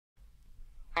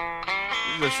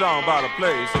This is a song about a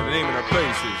place, and the name of the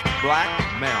place is Black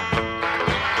Mountain.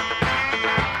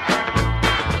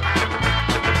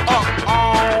 Up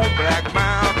on Black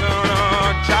Mountain,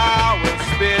 a child will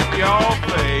spit in your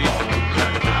face.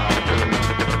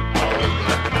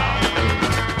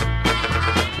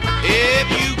 If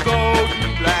you go to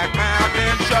Black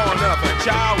Mountain, sure enough, a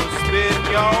child will spit in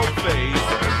your face.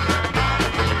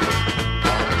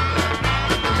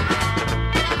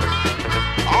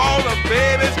 All the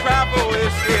babies cry.